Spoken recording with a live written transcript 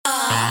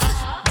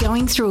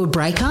Going through a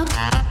breakup?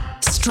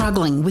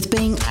 Struggling with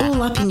being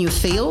all up in your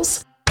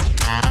feels?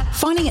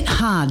 Finding it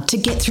hard to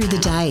get through the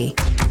day?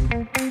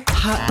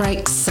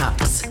 Heartbreak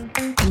sucks,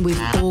 and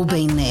we've all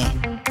been there.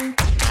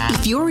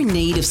 If you're in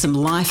need of some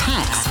life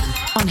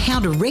hacks on how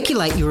to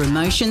regulate your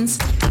emotions,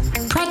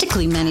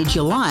 practically manage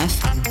your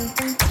life,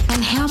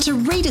 and how to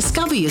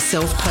rediscover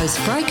yourself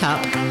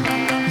post-breakup,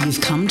 you've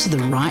come to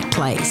the right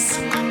place.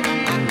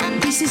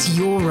 This is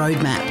your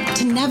roadmap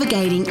to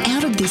navigating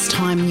out of this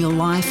time in your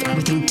life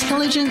with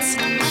intelligence,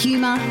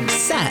 humour,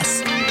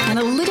 sass, and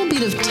a little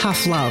bit of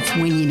tough love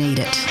when you need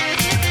it.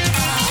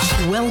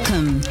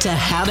 Welcome to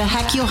How to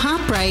Hack Your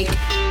Heartbreak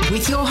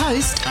with your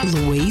host,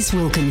 Louise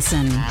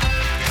Wilkinson.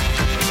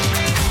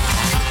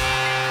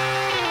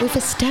 We've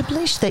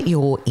established that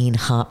you're in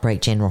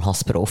Heartbreak General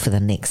Hospital for the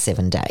next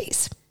 7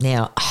 days.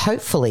 Now,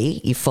 hopefully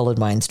you've followed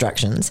my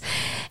instructions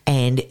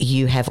and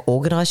you have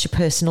organised your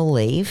personal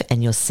leave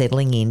and you're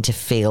settling in to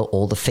feel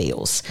all the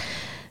feels.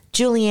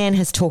 Julianne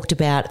has talked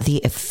about the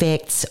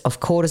effects of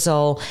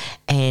cortisol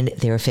and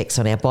their effects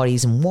on our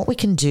bodies and what we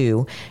can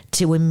do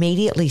to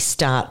immediately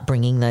start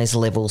bringing those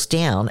levels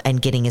down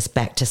and getting us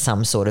back to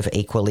some sort of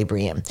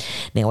equilibrium.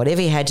 Now,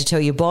 whatever you had to tell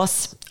your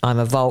boss, I'm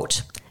a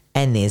Volt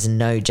and there's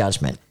no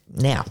judgment.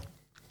 Now,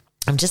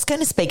 I'm just going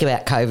to speak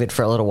about COVID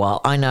for a little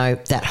while. I know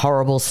that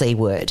horrible C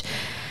word,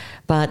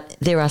 but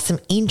there are some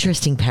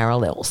interesting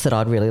parallels that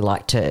I'd really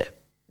like to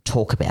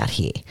talk about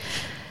here.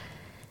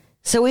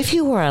 So if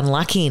you were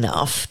unlucky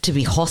enough to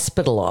be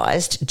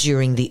hospitalised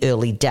during the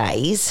early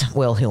days,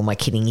 well, who am I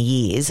kidding,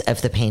 years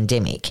of the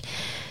pandemic,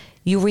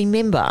 you'll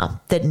remember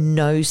that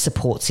no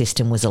support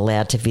system was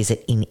allowed to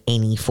visit in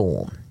any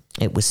form.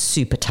 It was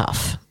super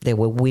tough. There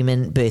were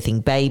women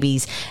birthing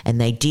babies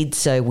and they did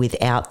so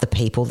without the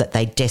people that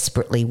they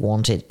desperately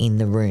wanted in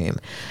the room.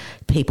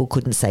 People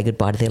couldn't say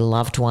goodbye to their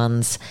loved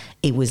ones.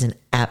 It was an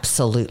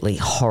absolutely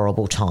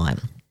horrible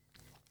time.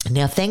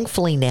 Now,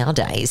 thankfully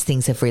nowadays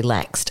things have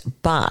relaxed,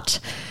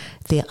 but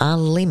there are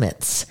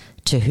limits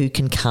to who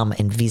can come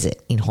and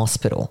visit in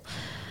hospital.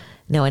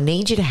 Now, I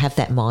need you to have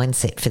that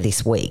mindset for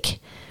this week.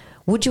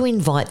 Would you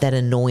invite that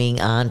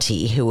annoying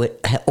auntie who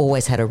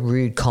always had a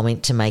rude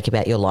comment to make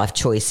about your life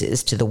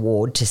choices to the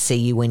ward to see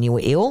you when you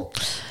were ill?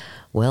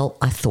 Well,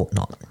 I thought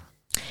not.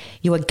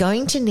 You are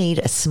going to need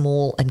a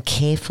small and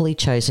carefully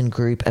chosen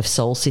group of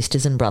soul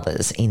sisters and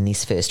brothers in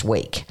this first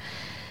week.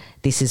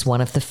 This is one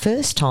of the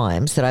first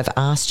times that I've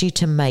asked you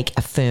to make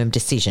a firm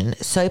decision,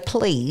 so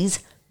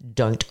please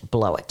don't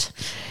blow it.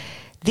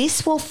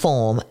 This will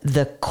form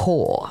the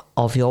core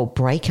of your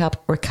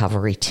breakup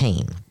recovery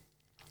team.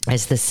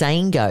 As the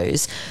saying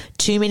goes,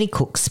 too many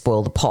cooks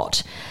spoil the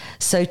pot.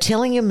 So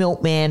telling your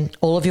milkman,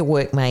 all of your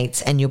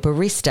workmates and your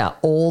barista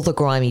all the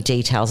grimy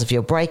details of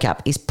your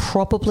breakup is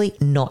probably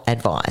not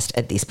advised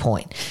at this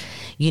point.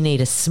 You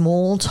need a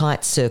small,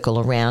 tight circle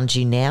around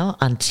you now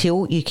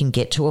until you can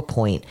get to a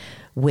point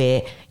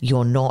where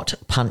you're not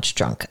punch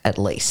drunk at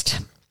least.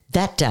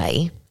 That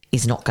day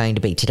is not going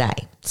to be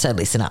today, so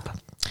listen up.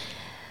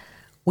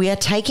 We are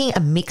taking a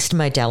mixed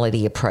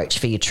modality approach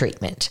for your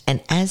treatment,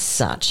 and as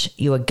such,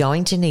 you are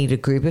going to need a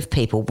group of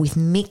people with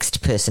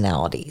mixed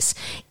personalities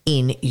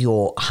in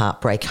your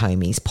Heartbreak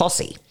Homies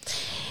posse.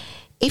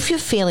 If you're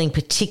feeling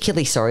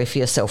particularly sorry for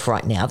yourself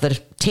right now,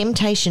 the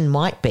temptation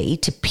might be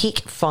to pick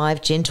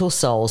 5 gentle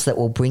souls that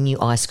will bring you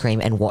ice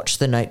cream and watch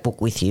The Notebook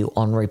with you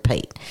on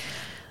repeat.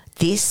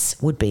 This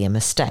would be a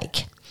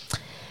mistake.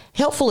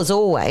 Helpful as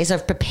always,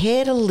 I've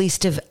prepared a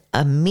list of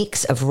a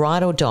mix of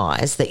ride or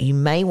dies that you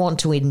may want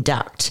to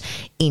induct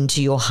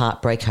into your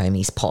Heartbreak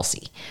Homies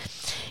posse.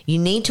 You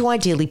need to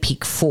ideally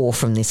pick 4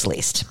 from this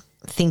list.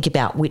 Think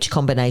about which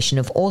combination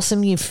of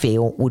awesome you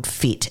feel would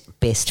fit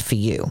best for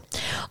you.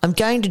 I'm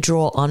going to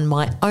draw on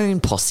my own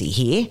posse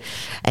here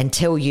and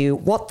tell you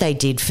what they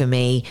did for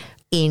me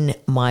in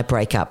my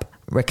breakup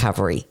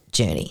recovery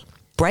journey.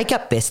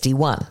 Breakup bestie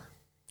 1,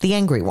 the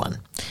angry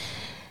one.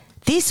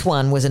 This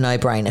one was a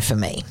no-brainer for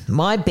me.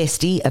 My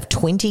bestie of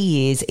 20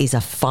 years is a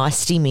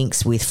feisty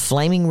minx with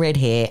flaming red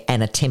hair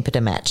and a temper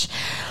to match.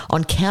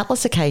 On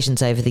countless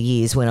occasions over the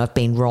years when I've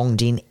been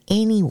wronged in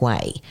any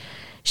way,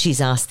 she's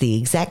asked the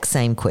exact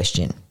same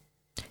question.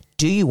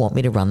 Do you want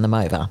me to run them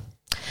over?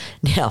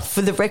 Now,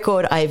 for the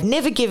record, I have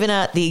never given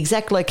her the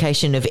exact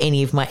location of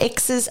any of my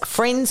exes,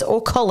 friends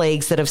or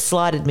colleagues that have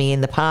slighted me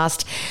in the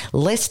past,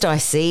 lest I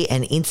see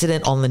an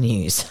incident on the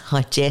news.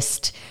 I'm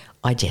just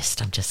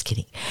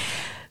kidding.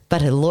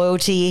 But her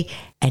loyalty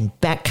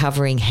and back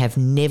covering have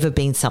never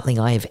been something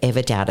I have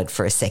ever doubted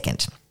for a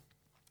second.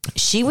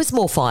 She was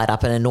more fired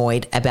up and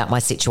annoyed about my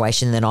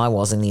situation than I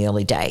was in the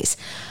early days.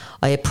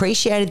 I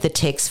appreciated the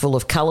text full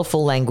of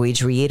colourful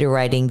language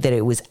reiterating that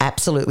it was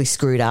absolutely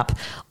screwed up,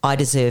 I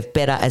deserve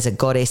better as a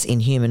goddess in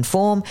human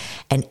form,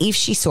 and if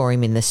she saw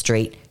him in the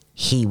street,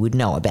 he would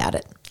know about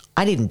it.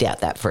 I didn't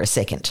doubt that for a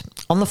second.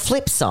 On the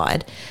flip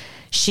side,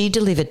 she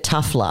delivered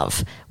tough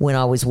love when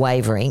I was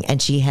wavering,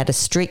 and she had a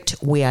strict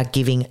 "we are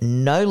giving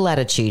no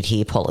latitude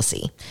here"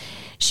 policy.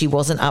 She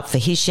wasn't up for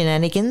his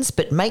shenanigans,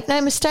 but make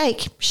no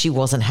mistake, she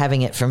wasn't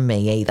having it from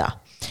me either.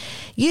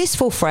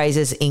 Useful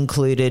phrases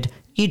included,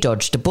 "you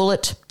dodged a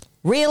bullet,"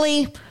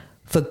 Really?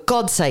 For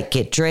God's sake,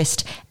 Get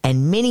Dressed,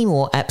 and many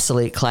more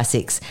absolute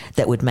classics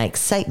that would make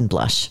Satan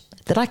blush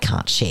that I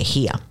can't share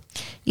here.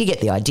 You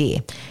get the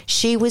idea.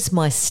 She was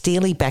my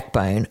steely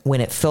backbone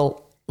when it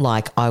felt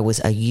like I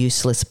was a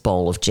useless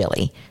bowl of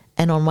jelly,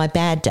 and on my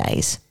bad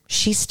days,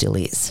 she still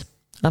is.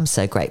 I'm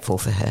so grateful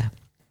for her.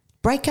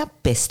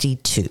 Breakup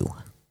Bestie 2,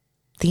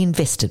 the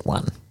invested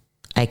one,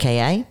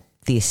 aka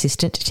the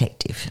assistant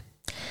detective.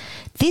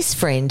 This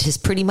friend has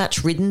pretty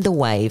much ridden the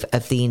wave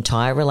of the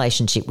entire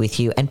relationship with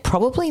you and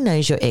probably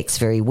knows your ex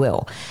very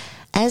well.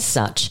 As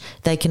such,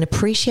 they can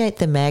appreciate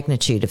the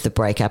magnitude of the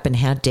breakup and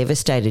how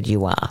devastated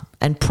you are,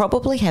 and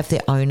probably have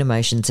their own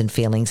emotions and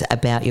feelings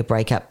about your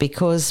breakup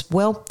because,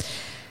 well,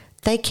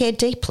 they care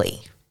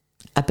deeply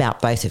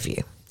about both of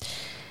you.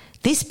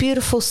 This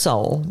beautiful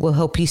soul will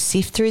help you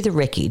sift through the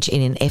wreckage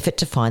in an effort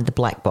to find the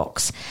black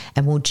box,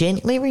 and will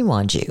gently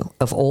remind you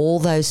of all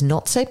those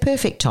not so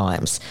perfect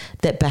times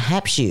that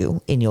perhaps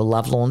you, in your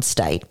lovelorn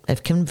state,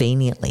 have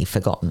conveniently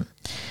forgotten.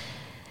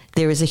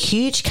 There is a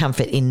huge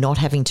comfort in not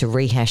having to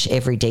rehash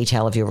every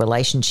detail of your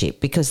relationship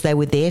because they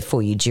were there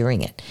for you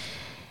during it.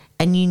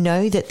 And you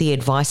know that the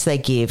advice they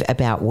give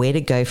about where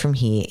to go from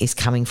here is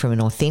coming from an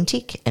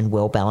authentic and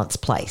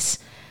well-balanced place.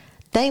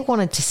 They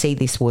wanted to see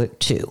this work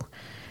too.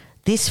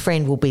 This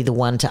friend will be the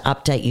one to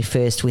update you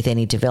first with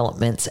any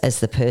developments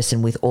as the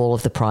person with all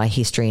of the prior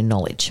history and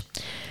knowledge.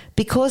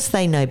 Because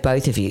they know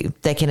both of you,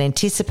 they can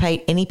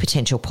anticipate any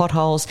potential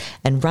potholes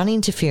and run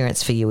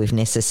interference for you if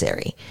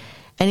necessary.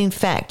 And in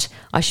fact,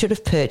 I should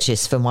have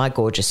purchased for my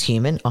gorgeous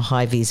human a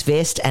high-vis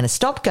vest and a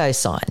stop-go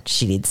sign.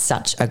 She did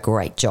such a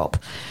great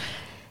job.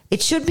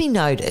 It should be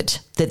noted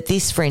that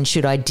this friend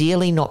should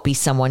ideally not be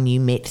someone you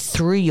met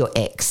through your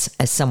ex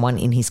as someone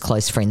in his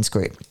close friends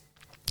group.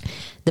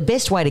 The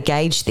best way to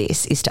gauge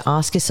this is to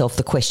ask yourself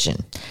the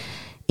question,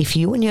 if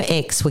you and your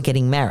ex were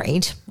getting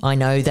married, I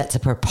know that's a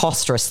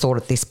preposterous thought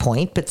at this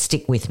point, but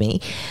stick with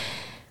me,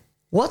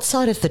 what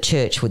side of the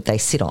church would they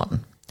sit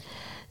on?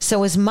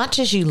 So as much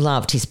as you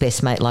loved his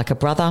best mate like a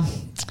brother,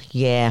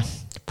 yeah,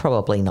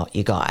 probably not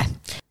your guy.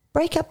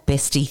 Breakup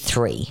Bestie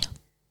 3,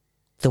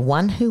 the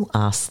one who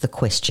asks the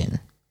question,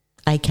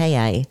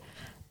 aka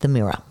the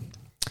mirror.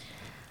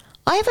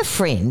 I have a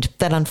friend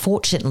that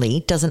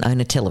unfortunately doesn't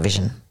own a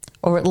television.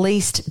 Or at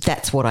least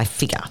that's what I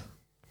figure,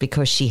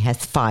 because she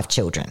has 5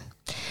 children.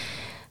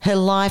 Her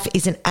life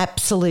is an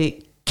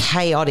absolute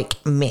chaotic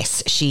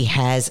mess. She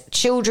has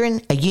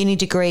children, a uni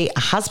degree, a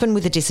husband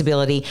with a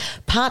disability,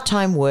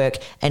 part-time work,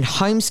 and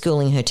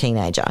homeschooling her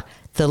teenager.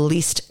 The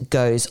list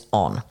goes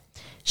on.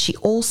 She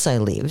also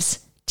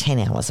lives 10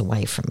 hours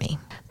away from me.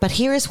 But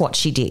here is what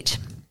she did.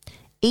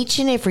 Each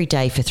and every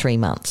day for 3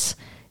 months,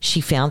 she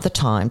found the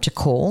time to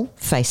call,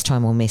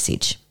 FaceTime or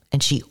message,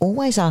 and she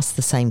always asked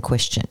the same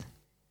question.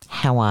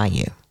 How are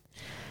you?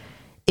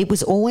 It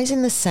was always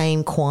in the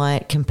same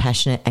quiet,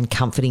 compassionate and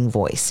comforting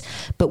voice.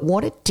 But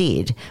what it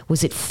did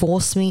was it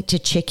forced me to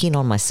check in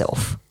on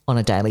myself on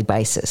a daily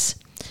basis.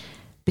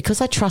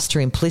 Because I trust her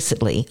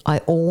implicitly, I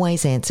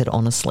always answered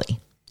honestly.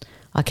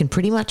 I can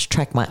pretty much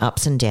track my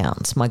ups and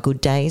downs, my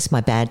good days, my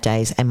bad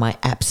days, and my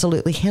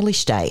absolutely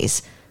hellish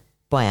days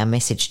by our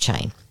message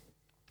chain.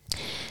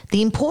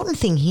 The important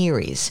thing here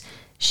is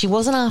she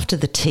wasn't after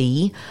the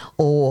tea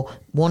or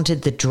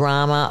wanted the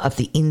drama of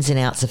the ins and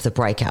outs of the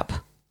breakup.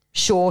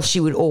 Sure,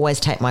 she would always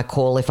take my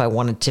call if I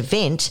wanted to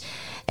vent,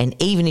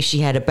 and even if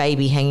she had a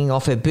baby hanging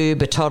off her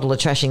boob, a toddler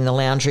trashing the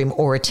lounge room,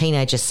 or a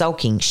teenager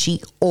sulking,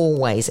 she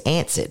always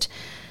answered.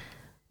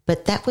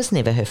 But that was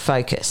never her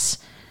focus.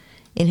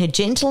 In her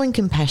gentle and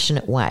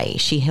compassionate way,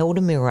 she held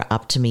a mirror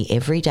up to me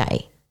every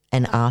day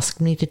and asked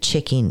me to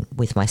check in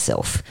with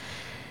myself.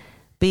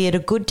 Be it a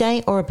good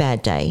day or a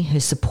bad day, her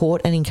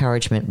support and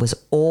encouragement was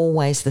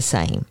always the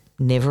same.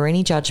 Never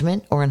any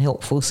judgment or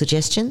unhelpful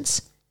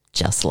suggestions,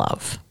 just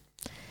love.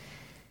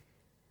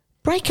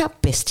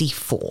 Breakup Bestie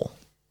 4,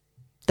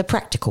 the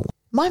practical.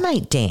 My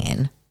mate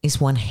Dan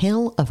is one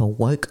hell of a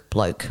woke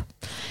bloke.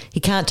 He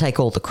can't take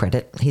all the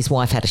credit. His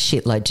wife had a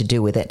shitload to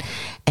do with it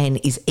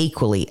and is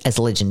equally as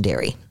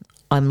legendary.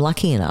 I'm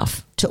lucky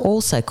enough to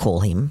also call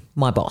him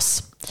my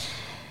boss.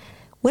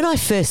 When I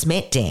first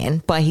met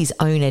Dan, by his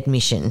own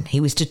admission, he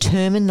was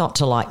determined not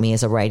to like me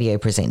as a radio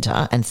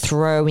presenter and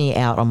throw me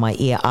out on my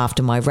ear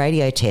after my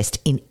radio test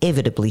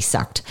inevitably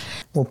sucked.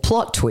 Well,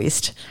 plot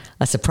twist,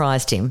 I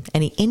surprised him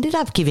and he ended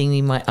up giving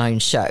me my own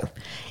show,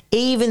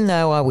 even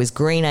though I was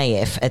green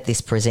AF at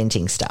this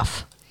presenting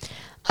stuff.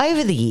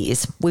 Over the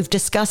years, we've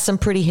discussed some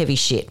pretty heavy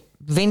shit,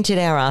 vented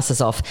our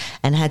asses off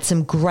and had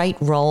some great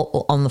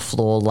roll on the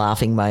floor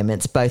laughing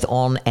moments both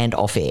on and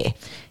off air.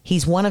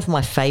 He's one of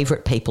my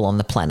favourite people on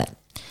the planet.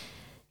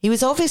 He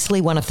was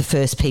obviously one of the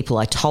first people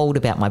I told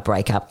about my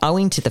breakup,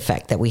 owing to the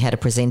fact that we had a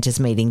presenters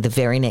meeting the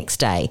very next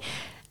day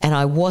and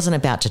I wasn't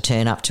about to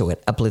turn up to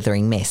it a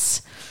blithering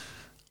mess.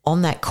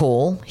 On that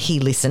call, he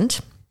listened,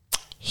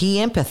 he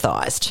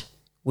empathised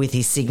with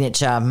his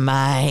signature,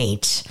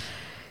 mate,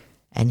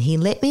 and he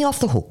let me off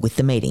the hook with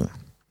the meeting.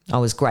 I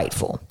was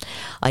grateful.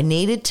 I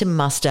needed to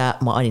muster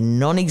my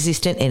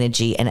non-existent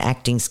energy and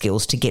acting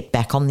skills to get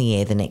back on the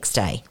air the next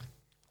day.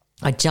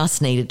 I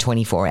just needed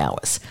 24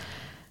 hours.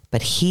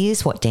 But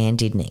here's what Dan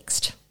did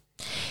next.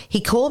 He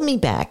called me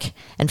back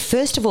and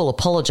first of all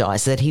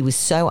apologised that he was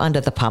so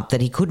under the pump that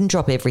he couldn't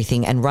drop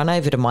everything and run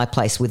over to my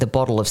place with a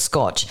bottle of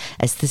scotch,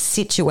 as the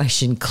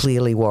situation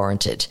clearly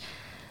warranted.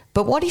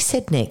 But what he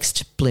said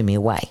next blew me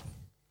away.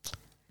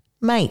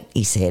 "Mate,"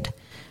 he said,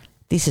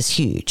 "this is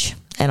huge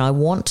and I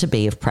want to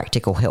be of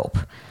practical help.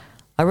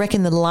 I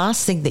reckon the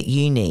last thing that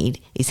you need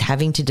is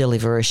having to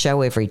deliver a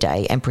show every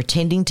day and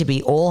pretending to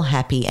be all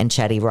happy and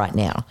chatty right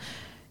now.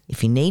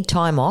 If you need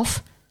time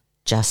off,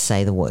 just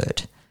say the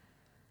word."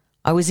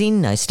 I was in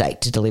no state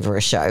to deliver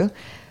a show,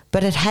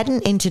 but it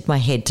hadn't entered my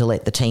head to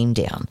let the team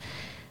down.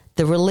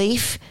 The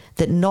relief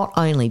that not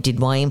only did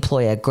my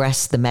employer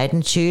grasp the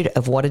magnitude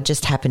of what had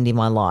just happened in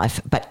my life,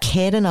 but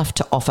cared enough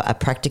to offer a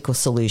practical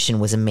solution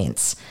was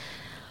immense.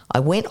 I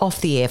went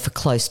off the air for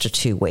close to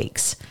 2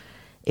 weeks.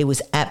 It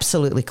was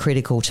absolutely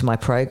critical to my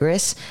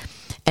progress,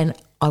 and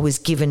I was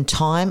given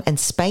time and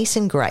space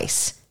and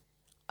grace.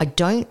 I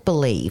don't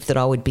believe that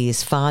I would be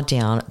as far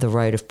down the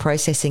road of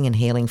processing and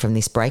healing from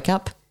this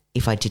breakup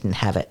if I didn't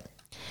have it.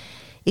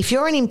 If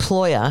you're an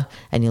employer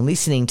and you're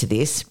listening to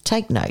this,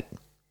 take note.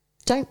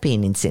 Don't be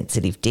an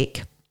insensitive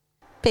dick.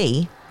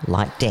 Be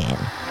like Dan.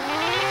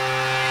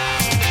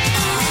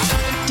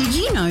 Did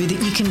you know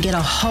that you can get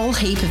a whole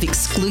heap of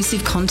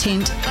exclusive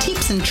content,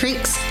 tips and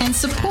tricks and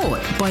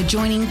support by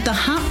joining the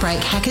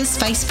Heartbreak Hackers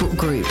Facebook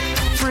group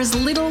for as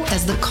little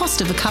as the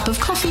cost of a cup of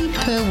coffee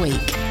per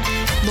week?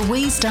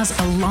 Louise does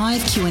a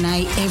live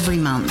Q&A every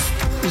month,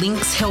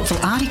 links helpful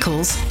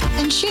articles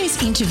and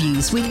shares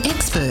interviews with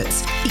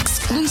experts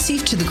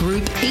exclusive to the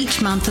group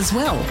each month as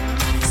well.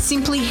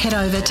 Simply head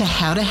over to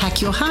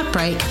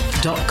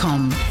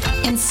howtohackyourheartbreak.com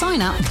and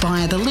sign up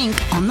via the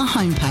link on the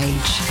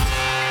homepage.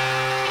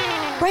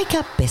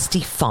 Breakup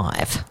Bestie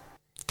 5,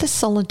 the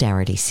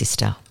Solidarity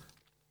Sister.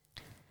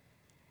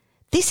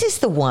 This is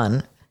the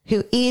one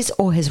who is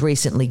or has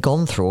recently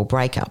gone through a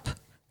breakup.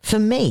 For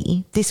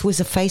me, this was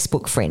a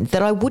Facebook friend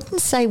that I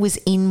wouldn't say was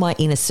in my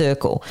inner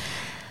circle,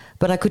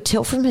 but I could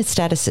tell from her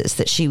statuses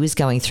that she was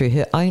going through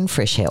her own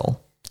fresh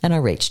hell, and I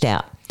reached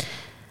out.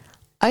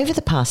 Over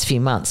the past few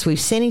months, we've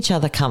sent each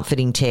other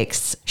comforting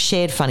texts,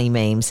 shared funny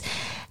memes,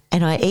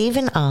 and I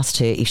even asked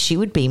her if she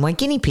would be my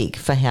guinea pig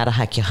for How to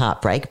Hack Your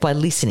Heartbreak by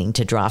listening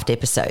to draft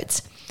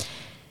episodes.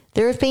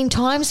 There have been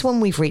times when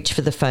we've reached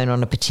for the phone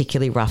on a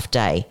particularly rough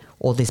day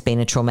or there's been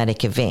a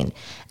traumatic event,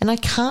 and I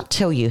can't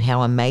tell you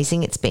how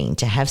amazing it's been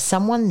to have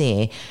someone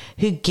there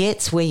who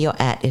gets where you're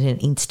at in an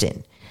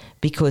instant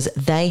because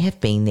they have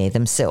been there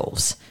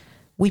themselves.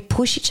 We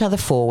push each other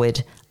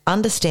forward,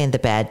 understand the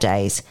bad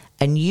days,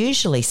 and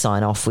usually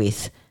sign off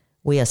with,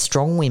 "We are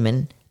strong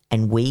women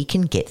and we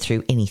can get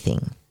through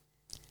anything."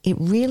 It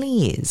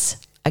really is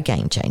a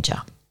game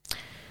changer.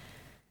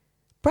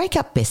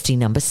 Breakup Bestie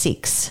number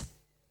 6,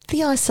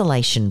 the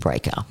isolation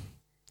breaker.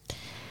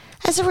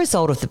 As a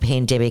result of the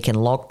pandemic and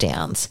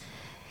lockdowns,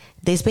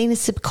 there's been a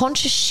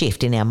subconscious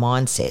shift in our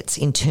mindsets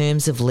in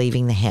terms of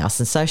leaving the house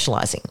and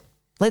socialising.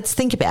 Let's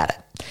think about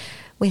it.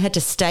 We had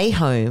to stay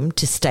home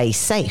to stay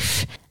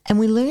safe, and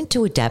we learned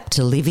to adapt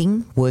to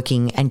living,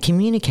 working and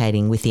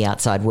communicating with the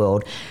outside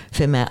world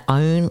from our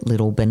own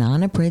little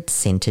banana bread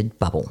scented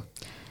bubble.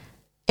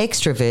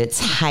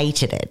 Extroverts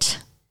hated it,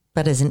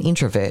 but as an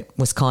introvert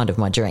was kind of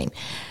my dream.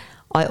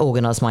 I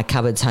organised my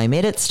cupboards home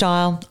edit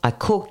style, I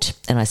cooked,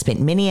 and I spent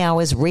many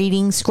hours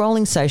reading,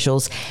 scrolling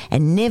socials,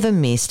 and never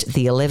missed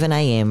the 11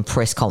 a.m.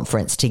 press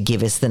conference to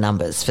give us the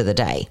numbers for the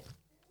day.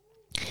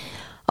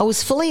 I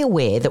was fully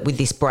aware that with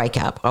this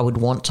breakup, I would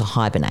want to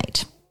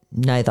hibernate.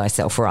 Know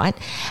thyself, right?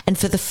 And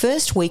for the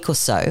first week or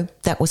so,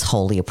 that was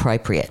wholly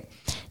appropriate.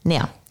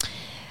 Now,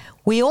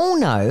 we all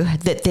know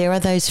that there are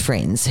those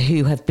friends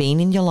who have been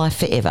in your life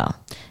forever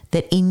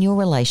that in your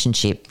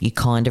relationship you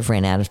kind of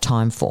ran out of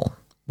time for.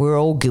 We're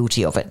all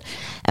guilty of it.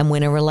 And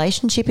when a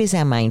relationship is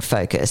our main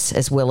focus,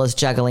 as well as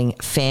juggling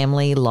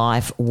family,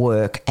 life,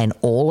 work, and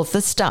all of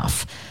the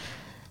stuff,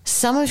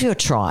 some of your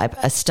tribe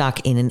are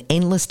stuck in an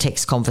endless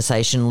text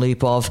conversation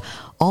loop of,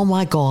 "Oh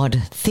my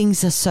God,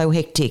 things are so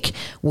hectic.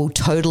 We'll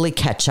totally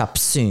catch up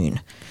soon."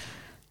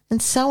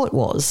 And so it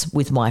was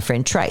with my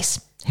friend Trace,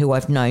 who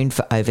I've known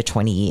for over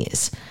 20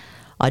 years.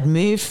 I'd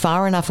moved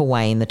far enough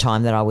away in the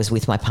time that I was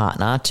with my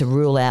partner to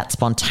rule out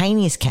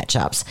spontaneous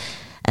catch-ups,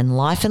 and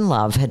life and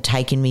love had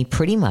taken me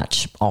pretty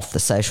much off the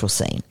social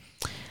scene.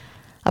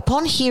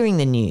 Upon hearing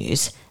the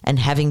news and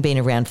having been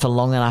around for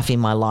long enough in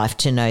my life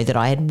to know that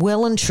I had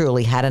well and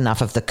truly had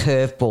enough of the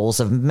curveballs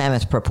of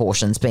mammoth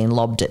proportions being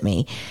lobbed at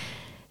me,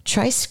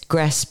 Trace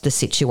grasped the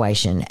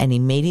situation and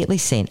immediately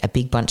sent a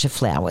big bunch of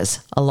flowers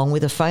along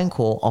with a phone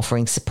call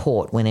offering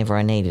support whenever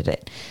I needed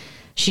it.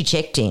 She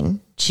checked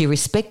in. She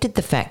respected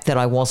the fact that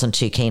I wasn't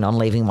too keen on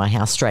leaving my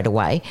house straight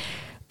away,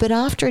 but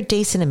after a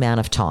decent amount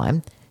of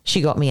time, she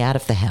got me out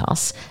of the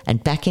house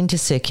and back into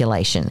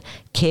circulation,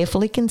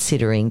 carefully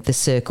considering the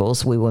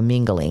circles we were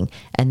mingling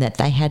and that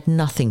they had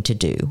nothing to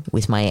do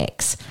with my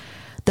ex.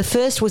 The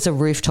first was a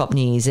rooftop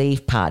New Year's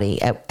Eve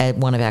party at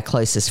one of our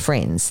closest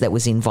friends that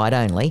was invite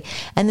only,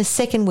 and the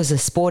second was a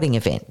sporting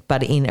event,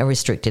 but in a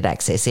restricted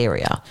access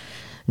area.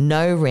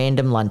 No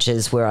random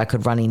lunches where I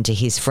could run into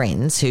his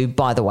friends, who,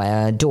 by the way,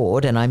 I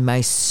adored and I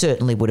most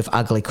certainly would have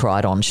ugly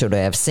cried on should I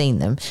have seen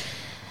them,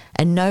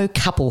 and no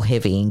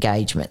couple-heavy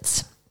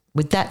engagements.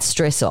 With that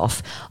stress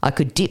off, I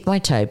could dip my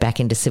toe back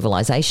into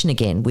civilization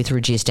again with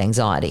reduced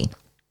anxiety.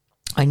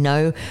 I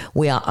know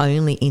we are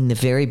only in the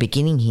very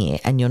beginning here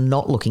and you're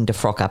not looking to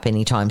frock up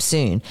anytime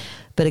soon,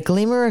 but a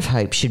glimmer of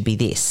hope should be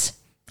this.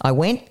 I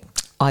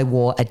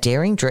wore a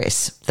daring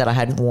dress that I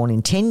hadn't worn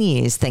in 10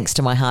 years thanks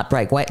to my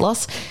Heartbreak weight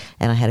loss,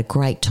 and I had a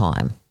great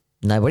time.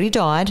 Nobody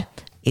died.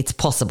 It's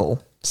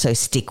possible, so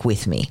stick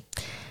with me.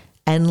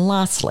 And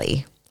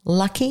lastly,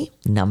 lucky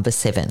number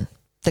 7,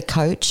 the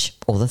coach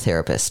or the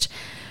therapist.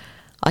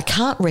 I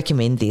can't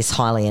recommend this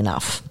highly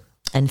enough.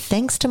 And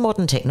thanks to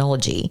modern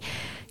technology,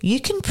 you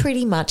can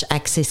pretty much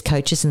access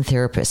coaches and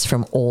therapists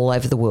from all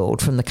over the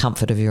world from the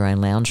comfort of your own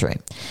lounge room.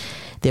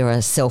 There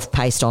are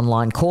self-paced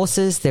online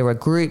courses, there are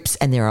groups,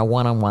 and there are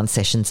one-on-one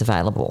sessions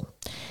available.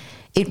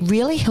 It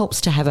really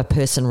helps to have a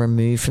person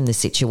removed from the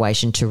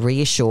situation to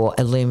reassure,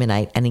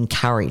 illuminate, and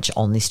encourage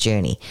on this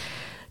journey.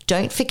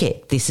 Don't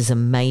forget, this is a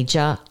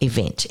major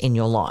event in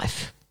your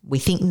life. We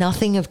think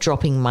nothing of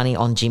dropping money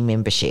on gym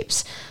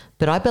memberships,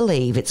 but I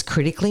believe it's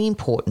critically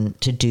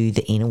important to do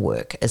the inner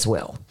work as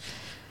well.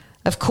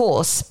 Of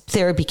course,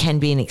 therapy can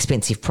be an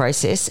expensive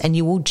process, and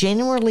you will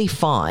generally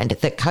find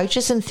that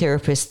coaches and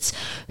therapists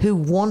who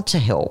want to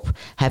help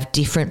have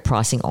different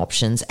pricing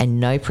options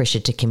and no pressure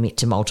to commit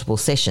to multiple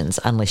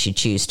sessions unless you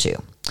choose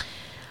to.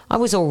 I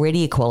was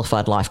already a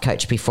qualified life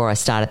coach before I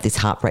started this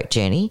heartbreak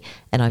journey,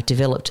 and I've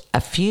developed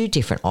a few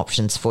different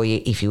options for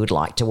you if you would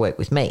like to work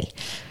with me.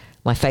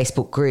 My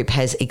Facebook group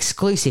has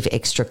exclusive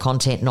extra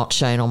content not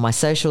shown on my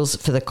socials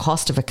for the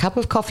cost of a cup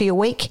of coffee a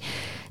week.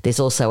 There's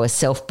also a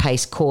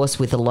self-paced course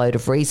with a load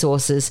of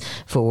resources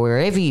for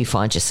wherever you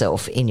find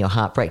yourself in your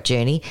heartbreak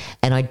journey.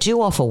 And I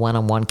do offer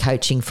one-on-one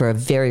coaching for a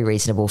very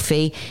reasonable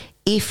fee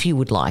if you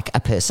would like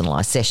a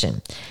personalised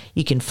session.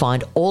 You can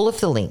find all of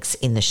the links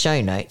in the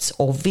show notes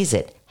or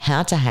visit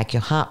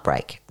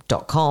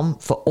howtohackyourheartbreak.com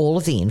for all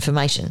of the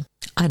information.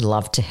 I'd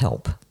love to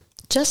help.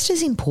 Just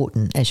as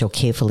important as your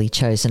carefully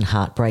chosen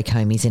heartbreak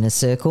homies in a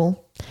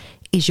circle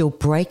is your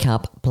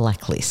breakup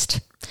blacklist.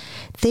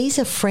 These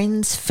are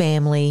friends,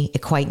 family,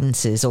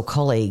 acquaintances or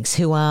colleagues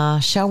who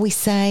are, shall we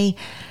say,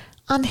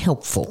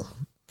 unhelpful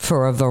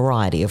for a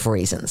variety of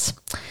reasons.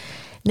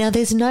 Now,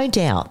 there's no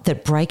doubt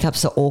that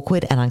breakups are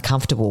awkward and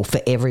uncomfortable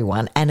for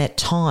everyone, and at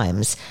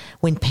times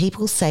when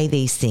people say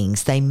these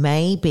things, they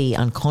may be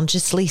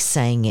unconsciously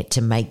saying it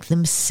to make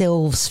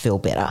themselves feel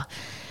better.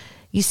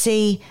 You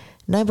see,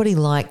 nobody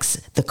likes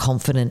the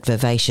confident,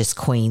 vivacious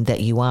queen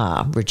that you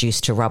are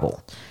reduced to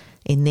rubble.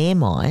 In their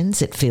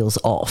minds, it feels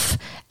off,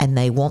 and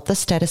they want the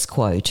status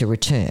quo to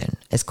return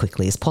as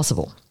quickly as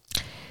possible.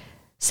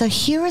 So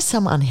here are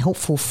some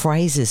unhelpful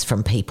phrases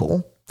from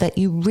people that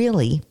you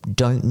really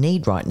don't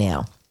need right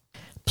now.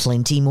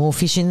 Plenty more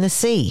fish in the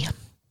sea.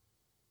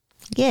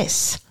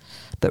 Yes,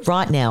 but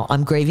right now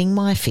I'm grieving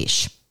my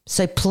fish,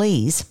 so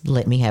please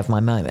let me have my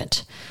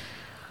moment.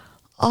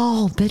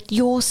 Oh, but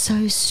you're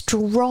so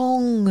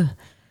strong.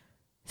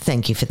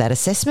 Thank you for that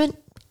assessment.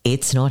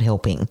 It's not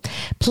helping.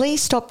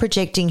 Please stop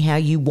projecting how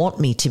you want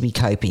me to be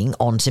coping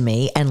onto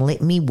me and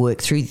let me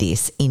work through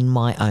this in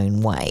my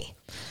own way.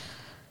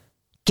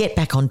 Get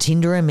back on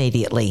Tinder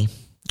immediately.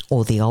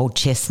 Or the old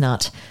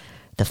chestnut.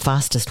 The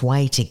fastest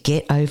way to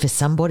get over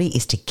somebody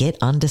is to get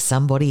under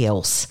somebody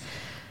else.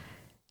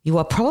 You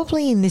are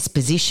probably in this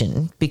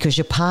position because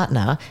your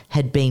partner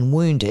had been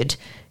wounded,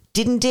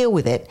 didn't deal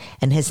with it,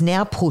 and has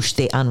now pushed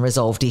their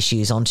unresolved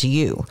issues onto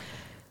you.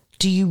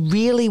 Do you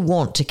really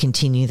want to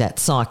continue that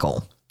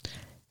cycle?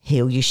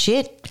 Heal your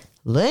shit,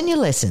 learn your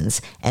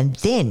lessons, and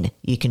then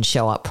you can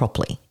show up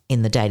properly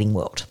in the dating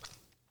world.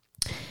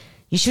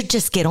 You should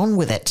just get on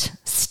with it.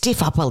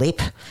 Stiff upper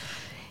lip.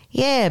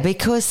 Yeah,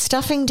 because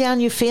stuffing down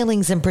your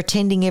feelings and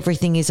pretending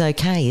everything is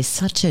okay is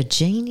such a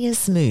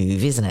genius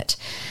move, isn't it?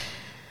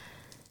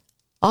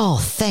 Oh,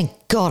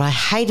 thank God, I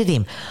hated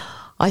him.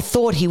 I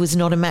thought he was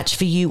not a match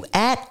for you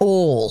at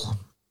all.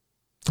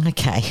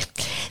 Okay,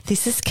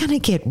 this is going to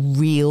get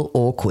real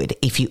awkward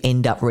if you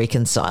end up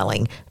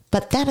reconciling.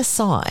 But that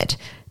aside,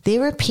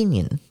 their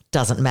opinion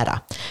doesn't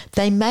matter.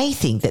 They may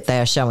think that they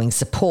are showing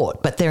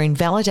support, but they're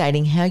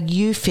invalidating how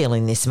you feel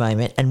in this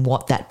moment and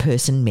what that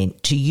person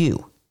meant to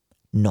you.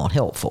 Not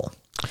helpful.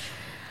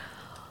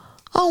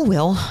 Oh,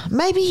 well,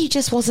 maybe he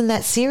just wasn't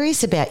that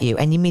serious about you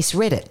and you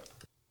misread it.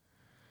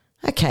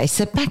 Okay,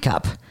 so back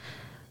up.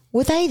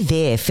 Were they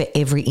there for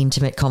every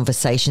intimate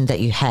conversation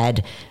that you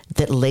had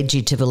that led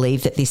you to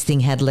believe that this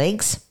thing had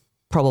legs?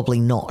 Probably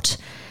not.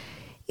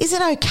 Is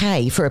it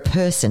okay for a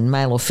person,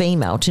 male or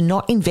female, to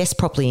not invest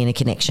properly in a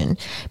connection,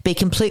 be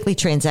completely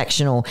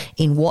transactional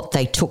in what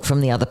they took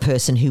from the other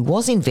person who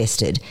was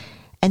invested,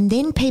 and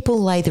then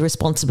people lay the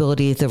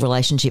responsibility of the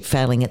relationship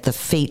failing at the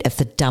feet of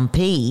the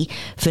dumpee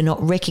for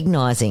not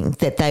recognising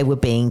that they were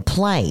being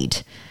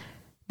played?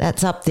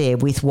 That's up there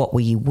with what were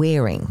you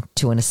wearing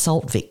to an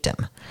assault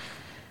victim.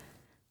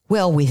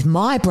 Well, with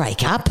my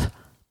breakup,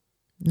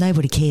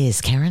 nobody cares,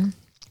 Karen.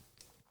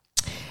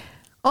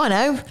 I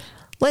know.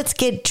 Let's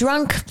get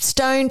drunk,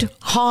 stoned,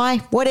 high,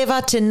 whatever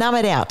to numb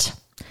it out.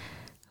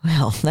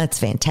 Well, that's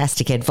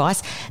fantastic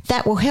advice.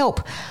 That will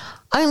help.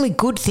 Only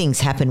good things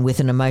happen with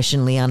an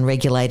emotionally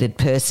unregulated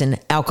person,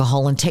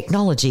 alcohol and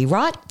technology,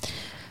 right?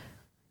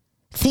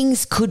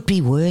 Things could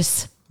be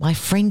worse. My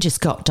friend just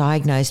got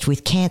diagnosed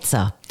with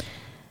cancer.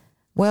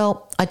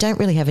 Well, I don't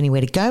really have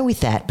anywhere to go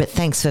with that, but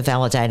thanks for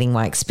validating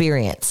my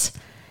experience.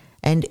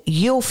 And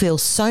you'll feel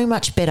so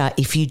much better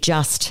if you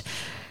just...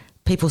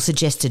 People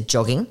suggested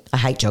jogging, I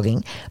hate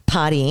jogging,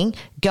 partying,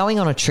 going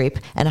on a trip,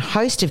 and a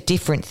host of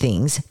different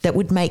things that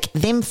would make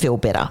them feel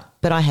better.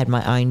 But I had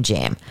my own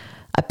jam.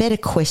 A better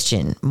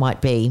question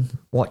might be,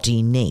 what do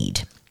you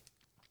need?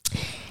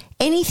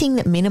 Anything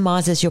that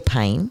minimises your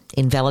pain,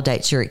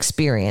 invalidates your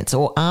experience,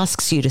 or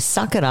asks you to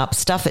suck it up,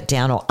 stuff it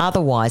down, or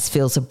otherwise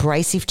feels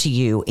abrasive to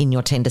you in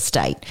your tender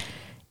state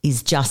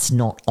is just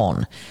not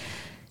on.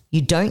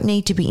 You don't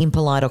need to be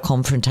impolite or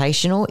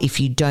confrontational if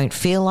you don't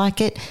feel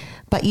like it,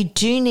 but you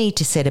do need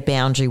to set a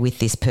boundary with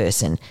this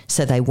person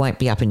so they won't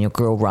be up in your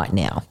grill right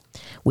now.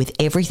 With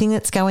everything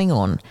that's going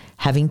on,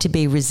 having to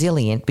be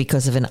resilient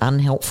because of an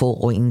unhelpful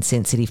or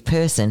insensitive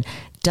person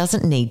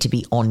doesn't need to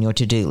be on your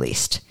to-do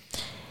list.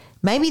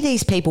 Maybe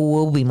these people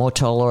will be more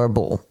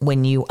tolerable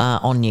when you are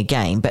on your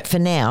game, but for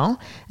now,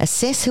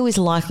 assess who is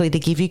likely to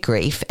give you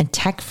grief and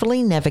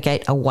tactfully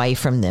navigate away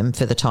from them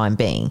for the time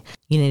being.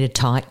 You need a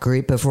tight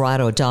group of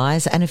ride or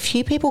dies and a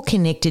few people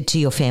connected to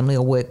your family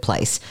or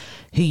workplace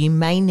who you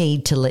may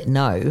need to let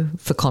know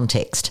for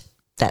context.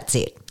 That's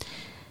it.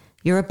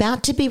 You're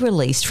about to be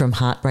released from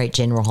Heartbreak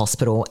General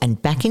Hospital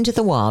and back into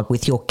the wild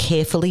with your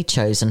carefully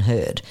chosen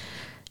herd.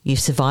 You've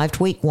survived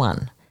week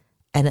 1,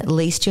 and at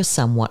least you're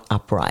somewhat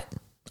upright.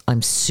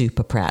 I'm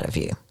super proud of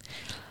you.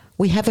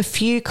 We have a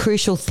few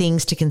crucial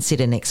things to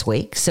consider next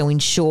week, so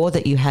ensure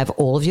that you have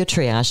all of your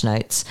triage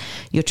notes,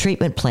 your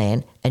treatment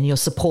plan, and your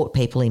support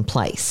people in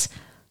place.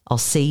 I'll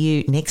see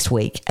you next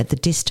week at the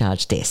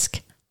discharge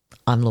desk.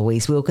 I'm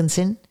Louise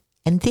Wilkinson,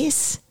 and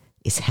this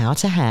is How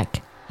to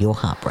Hack Your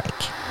Heartbreak.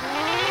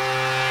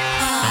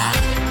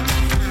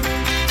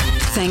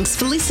 Thanks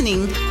for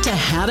listening to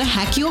How to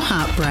Hack Your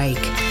Heartbreak.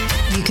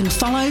 You can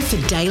follow for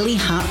daily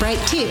heartbreak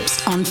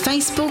tips on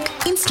Facebook,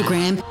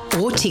 Instagram,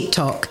 or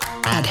TikTok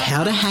at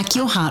How to Hack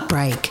Your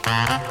Heartbreak.